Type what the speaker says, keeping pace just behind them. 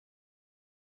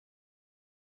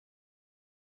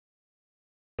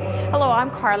Hello,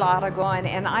 I'm Carla Aragon,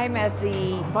 and I'm at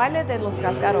the Baile de Las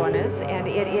Cascarones, and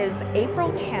it is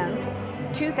April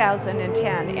 10th,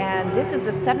 2010, and this is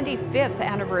the 75th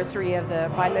anniversary of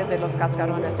the Baile de Las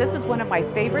Cascarones. This is one of my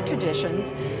favorite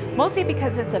traditions, mostly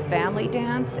because it's a family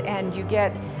dance, and you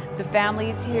get the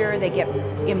families here, they get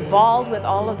involved with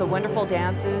all of the wonderful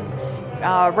dances.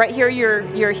 Right here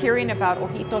you're hearing about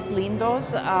Ojitos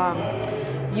Lindos.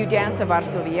 You dance a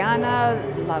Varsoviana,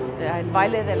 el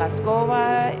Baile de la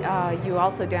Escoba, you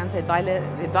also dance el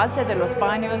Vals de los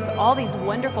Baños, all these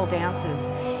wonderful dances.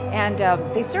 And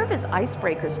they serve as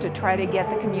icebreakers to try to get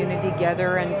the community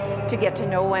together and to get to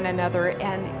know one another.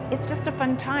 And it's just a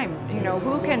fun time. You know,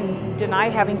 who can deny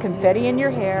having confetti in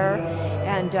your hair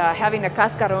and having a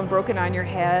cascaron broken on your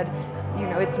head? You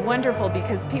know, it's wonderful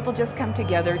because people just come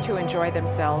together to enjoy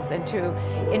themselves and to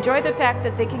enjoy the fact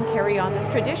that they can carry on this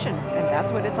tradition, and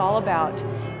that's what it's all about.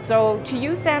 So to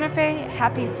you, Santa Fe,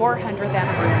 happy 400th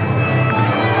anniversary.